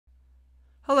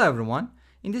Hello everyone.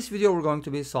 In this video we're going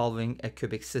to be solving a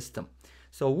cubic system.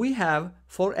 So we have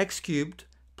 4x cubed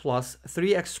plus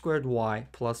 3x squared y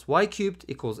plus y cubed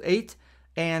equals 8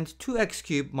 and 2x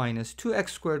cubed minus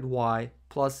 2x squared y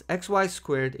plus xy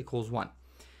squared equals 1.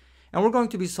 And we're going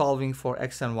to be solving for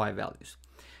x and y values.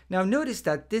 Now notice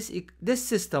that this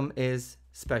system is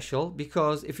special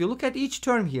because if you look at each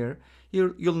term here,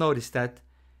 you'll notice that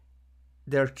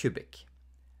they're cubic.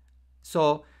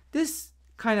 So this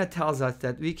kind of tells us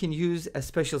that we can use a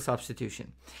special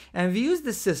substitution. And we use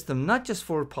this system not just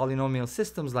for polynomial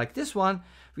systems like this one,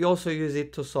 we also use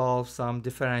it to solve some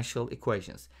differential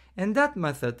equations. And that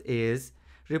method is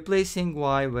replacing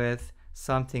y with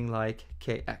something like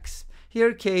kx.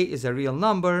 Here k is a real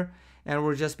number and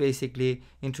we're just basically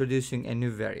introducing a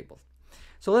new variable.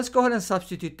 So let's go ahead and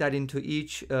substitute that into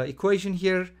each equation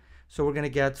here. So we're going to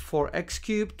get 4x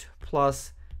cubed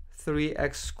plus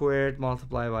 3x squared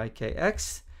multiplied by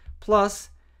kx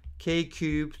plus k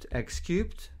cubed x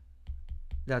cubed,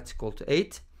 that's equal to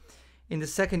 8. In the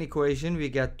second equation we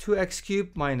get 2x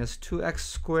cubed minus 2x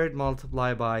squared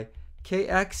multiplied by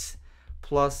kx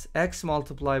plus x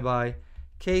multiplied by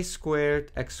k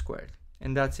squared x squared,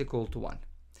 and that's equal to 1.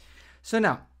 So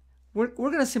now we're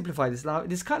going to simplify this. Now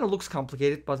this kind of looks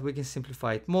complicated, but we can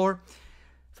simplify it more.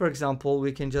 For example,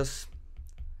 we can just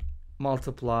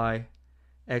multiply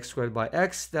x squared by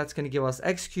x. That's going to give us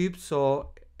x cubed, so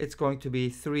it's going to be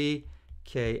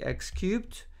 3kx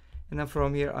cubed, and then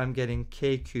from here I'm getting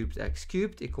k cubed x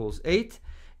cubed equals 8.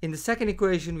 In the second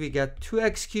equation we get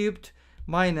 2x cubed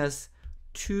minus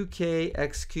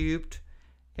 2kx cubed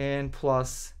and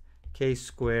plus k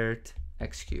squared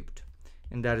x cubed,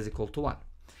 and that is equal to 1.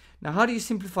 Now how do you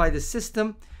simplify the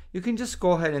system? You can just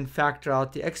go ahead and factor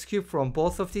out the x cubed from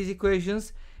both of these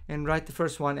equations and write the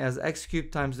first one as x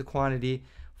cubed times the quantity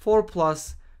 4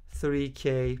 plus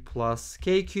 3k plus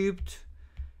k cubed,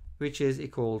 which is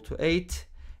equal to 8.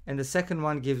 And the second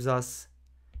one gives us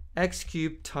x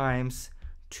cubed times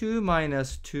 2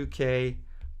 minus 2k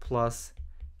plus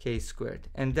k squared,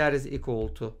 and that is equal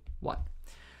to 1.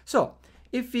 So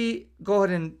if we go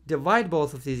ahead and divide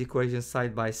both of these equations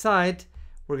side by side,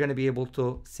 we're going to be able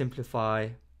to simplify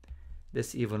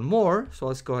this even more. So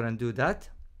let's go ahead and do that.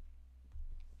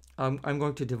 I'm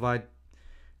going to divide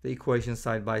the equation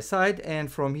side by side,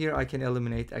 and from here I can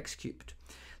eliminate x cubed.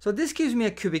 So this gives me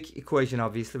a cubic equation.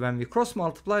 Obviously when we cross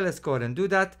multiply, let's go ahead and do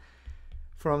that.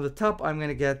 From the top I'm going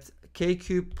to get k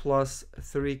cubed plus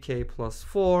 3k plus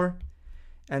 4,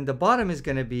 and the bottom is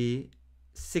going to be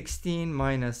 16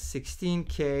 minus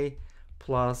 16k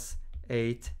plus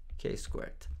 8k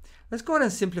squared. Let's go ahead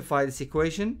and simplify this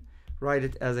equation. Write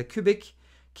it as a cubic,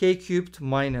 k cubed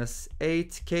minus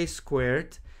 8k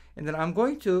squared, and then I'm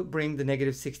going to bring the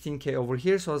negative 16k over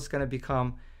here, so it's going to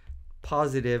become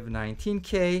positive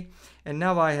 19k, and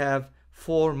now I have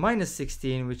 4 minus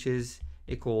 16, which is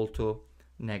equal to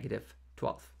negative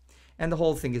 12, and the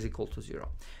whole thing is equal to 0.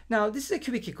 Now this is a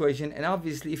cubic equation, and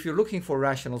obviously if you're looking for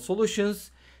rational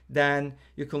solutions, then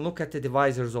you can look at the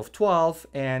divisors of 12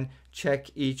 and check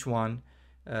each one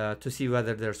to see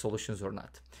whether they're solutions or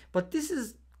not. But this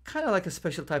is kind of like a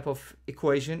special type of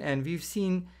equation, and we've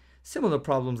seen similar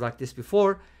problems like this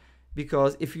before,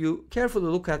 because if you carefully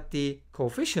look at the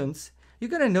coefficients, you're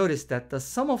going to notice that the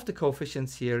sum of the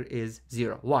coefficients here is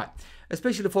 0. Why?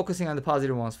 Especially focusing on the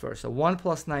positive ones first. So 1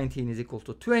 plus 19 is equal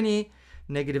to 20,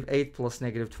 negative 8 plus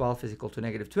negative 12 is equal to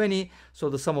negative 20, so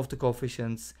the sum of the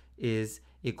coefficients is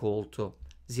equal to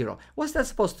 0. What's that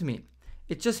supposed to mean?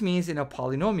 It just means in a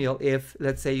polynomial, if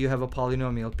let's say you have a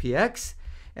polynomial px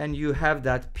and you have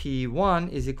that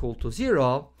p1 is equal to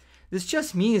 0, this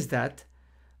just means that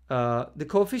the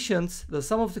coefficients, the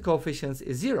sum of the coefficients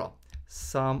is 0.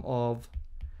 Sum of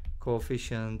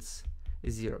coefficients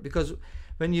is 0. Because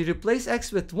when you replace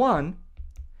x with 1,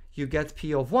 you get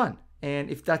p of 1. And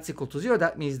if that's equal to 0,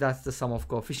 that means that's the sum of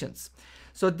coefficients.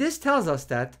 So this tells us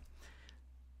that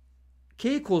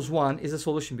k equals 1 is a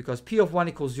solution, because p of 1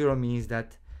 equals 0 means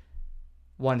that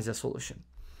 1 is a solution.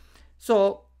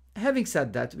 So having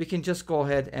said that, we can just go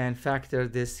ahead and factor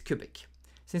this cubic.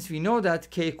 Since we know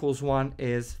that k equals 1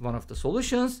 is one of the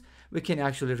solutions, we can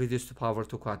actually reduce the power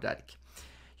to quadratic.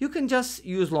 You can just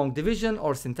use long division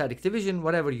or synthetic division,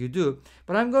 whatever you do,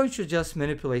 but I'm going to just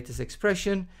manipulate this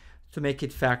expression to make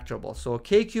it factorable. So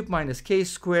k cubed minus k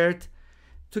squared,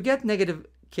 to get negative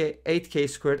 8k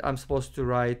squared, I'm supposed to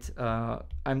write,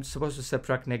 I'm supposed to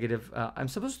subtract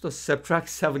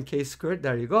 7k squared,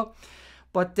 there you go.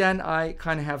 But then I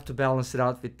kind of have to balance it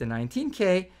out with the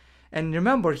 19k, and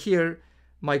remember here,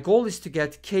 my goal is to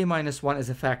get k minus 1 as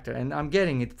a factor, and I'm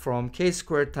getting it from k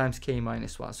squared times k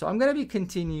minus 1. So I'm going to be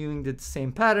continuing the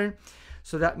same pattern.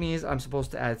 So that means I'm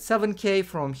supposed to add 7k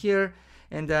from here,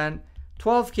 and then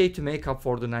 12k to make up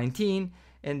for the 19,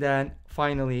 and then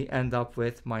finally end up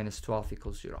with minus 12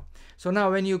 equals 0. So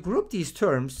now when you group these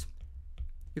terms,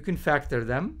 you can factor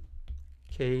them.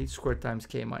 K squared times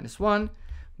k minus 1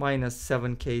 minus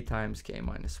 7k times k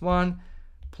minus 1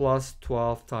 plus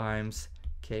 12 times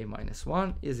k minus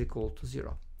 1 is equal to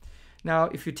 0. Now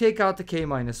if you take out the k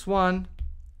minus 1,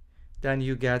 then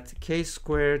you get k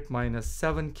squared minus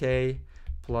 7k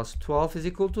plus 12 is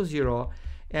equal to 0.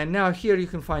 And now here you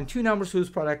can find two numbers whose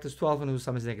product is 12 and whose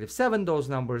sum is negative 7. Those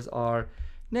numbers are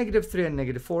negative 3 and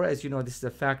negative 4. As you know, this is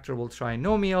a factorable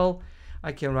trinomial.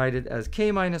 I can write it as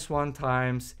k minus 1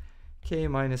 times k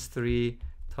minus 3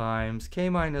 times k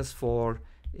minus 4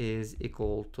 is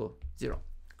equal to 0.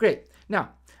 Great.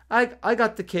 Now, I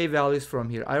got the k values from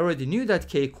here. I already knew that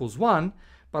k equals 1,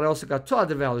 but I also got two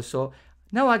other values. So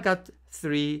now I got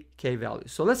 3 k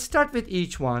values. So let's start with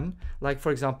each one. Like,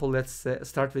 for example, let's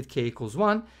start with k equals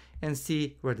 1 and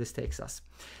see where this takes us.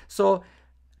 So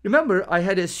remember, I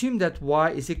had assumed that y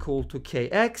is equal to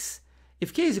kx.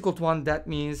 If k is equal to 1, that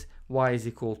means y is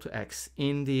equal to x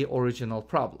in the original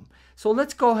problem. So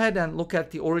let's go ahead and look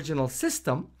at the original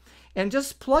system and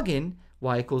just plug in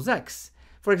y equals x.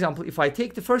 For example, if I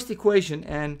take the first equation,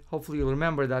 and hopefully you'll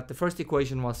remember that the first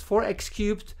equation was 4x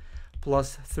cubed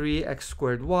plus 3x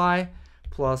squared y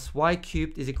plus y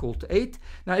cubed is equal to 8.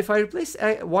 Now if I replace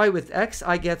y with x,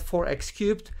 I get 4x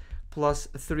cubed plus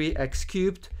 3x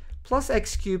cubed plus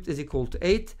x cubed is equal to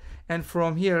 8. And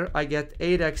from here I get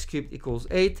 8x cubed equals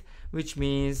 8, which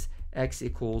means x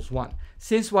equals 1.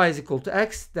 Since y is equal to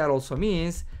x, that also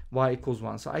means y equals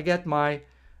 1. So I get my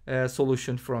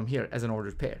solution from here as an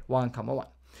ordered pair, 1, 1.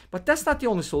 But that's not the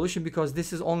only solution, because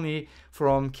this is only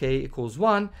from k equals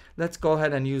 1. Let's go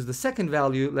ahead and use the second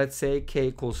value. Let's say k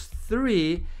equals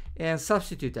 3 and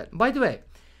substitute that. By the way,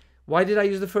 why did I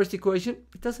use the first equation?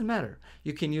 It doesn't matter.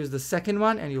 You can use the second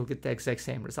one and you'll get the exact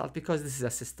same result, because this is a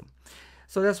system.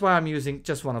 So that's why I'm using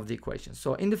just one of the equations.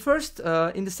 So in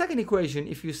the second equation,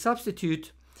 if you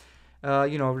substitute,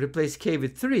 replace k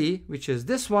with 3, which is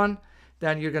this one,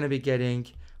 then you're going to be getting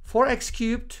 4x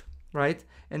cubed, right?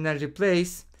 And then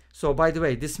replace. So by the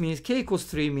way, this means k equals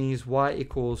 3 means y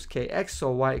equals kx,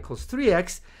 so y equals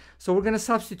 3x. So we're going to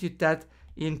substitute that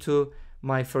into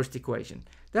my first equation.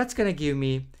 That's going to give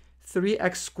me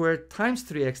 3x squared times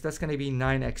 3x. That's going to be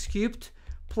 9x cubed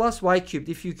plus y cubed.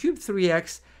 If you cube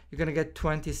 3x, you're going to get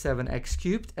 27x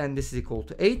cubed, and this is equal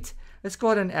to 8. Let's go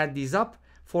ahead and add these up.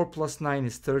 4 plus 9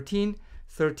 is 13.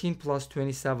 13 plus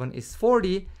 27 is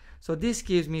 40. So this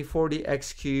gives me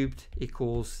 40x cubed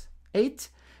equals 8.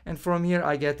 And from here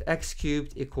I get x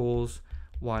cubed equals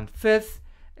 1/5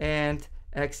 and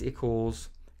x equals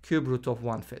cube root of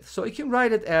 1/5. So you can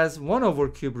write it as 1 over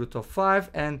cube root of 5,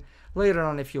 and later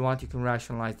on if you want you can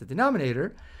rationalize the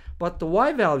denominator. But the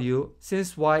y value,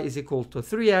 since y is equal to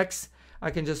 3x, I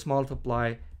can just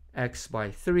multiply x by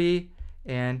 3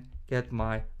 and get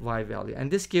my y value. And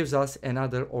this gives us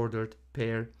another ordered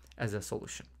pair as a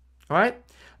solution. All right,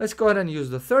 let's go ahead and use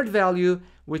the third value,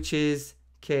 which is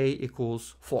k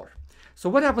equals 4. So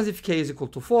what happens if k is equal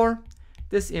to 4?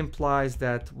 This implies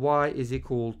that y is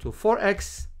equal to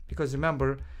 4x, because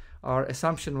remember, our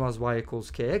assumption was y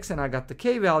equals kx, and I got the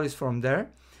k values from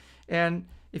there. And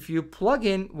if you plug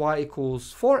in y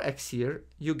equals 4x here,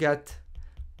 you get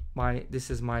this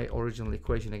is my original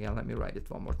equation again. Let me write it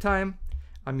one more time.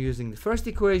 I'm using the first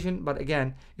equation, but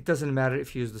again, it doesn't matter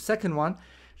if you use the second one.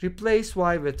 Replace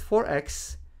y with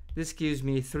 4x. This gives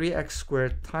me 3x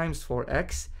squared times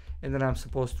 4x, and then I'm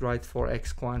supposed to write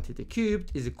 4x quantity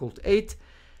cubed is equal to 8.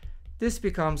 This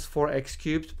becomes 4x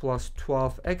cubed plus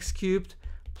 12x cubed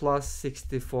plus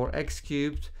 64x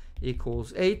cubed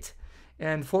equals 8.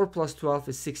 And 4 plus 12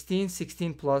 is 16.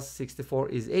 16 plus 64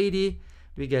 is 80.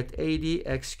 We get 80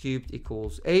 x cubed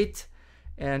equals 8,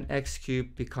 and x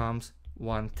cubed becomes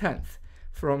 1/10.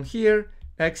 From here,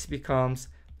 x becomes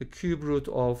the cube root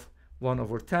of 1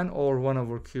 over 10, or 1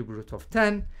 over cube root of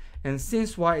 10. And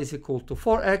since y is equal to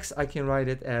 4x, I can write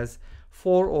it as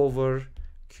 4 over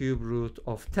cube root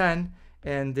of 10,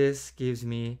 and this gives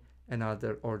me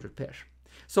another ordered pair.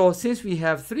 So since we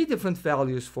have 3 different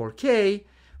values for k,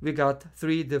 we got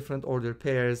 3 different ordered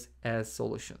pairs as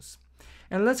solutions.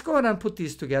 And let's go ahead and put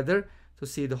these together to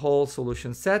see the whole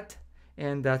solution set,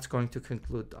 and that's going to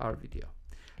conclude our video.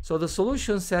 So the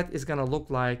solution set is going to look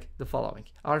like the following.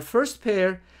 Our first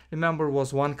pair, remember,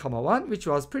 was 1, 1, which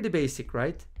was pretty basic,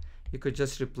 right? You could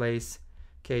just replace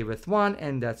k with 1,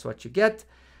 and that's what you get.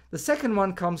 The second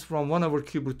one comes from 1 over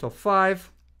cube root of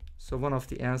 5, so one of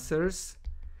the answers.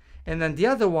 And then the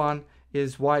other one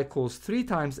is y equals 3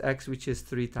 times x, which is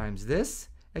 3 times this.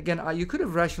 Again, you could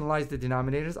have rationalized the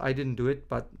denominators. I didn't do it,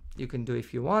 but you can do it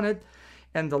if you wanted.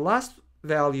 And the last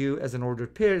value as an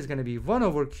ordered pair is going to be 1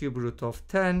 over cube root of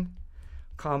 10,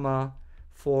 comma,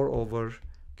 4 over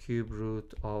cube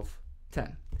root of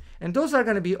 10. And those are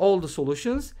going to be all the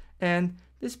solutions. And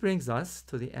this brings us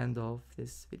to the end of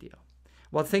this video.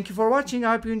 Well, thank you for watching.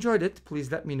 I hope you enjoyed it.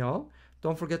 Please let me know.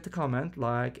 Don't forget to comment,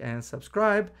 like, and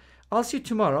subscribe. I'll see you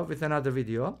tomorrow with another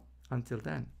video. Until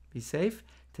then, be safe,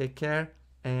 take care,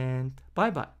 and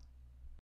bye-bye.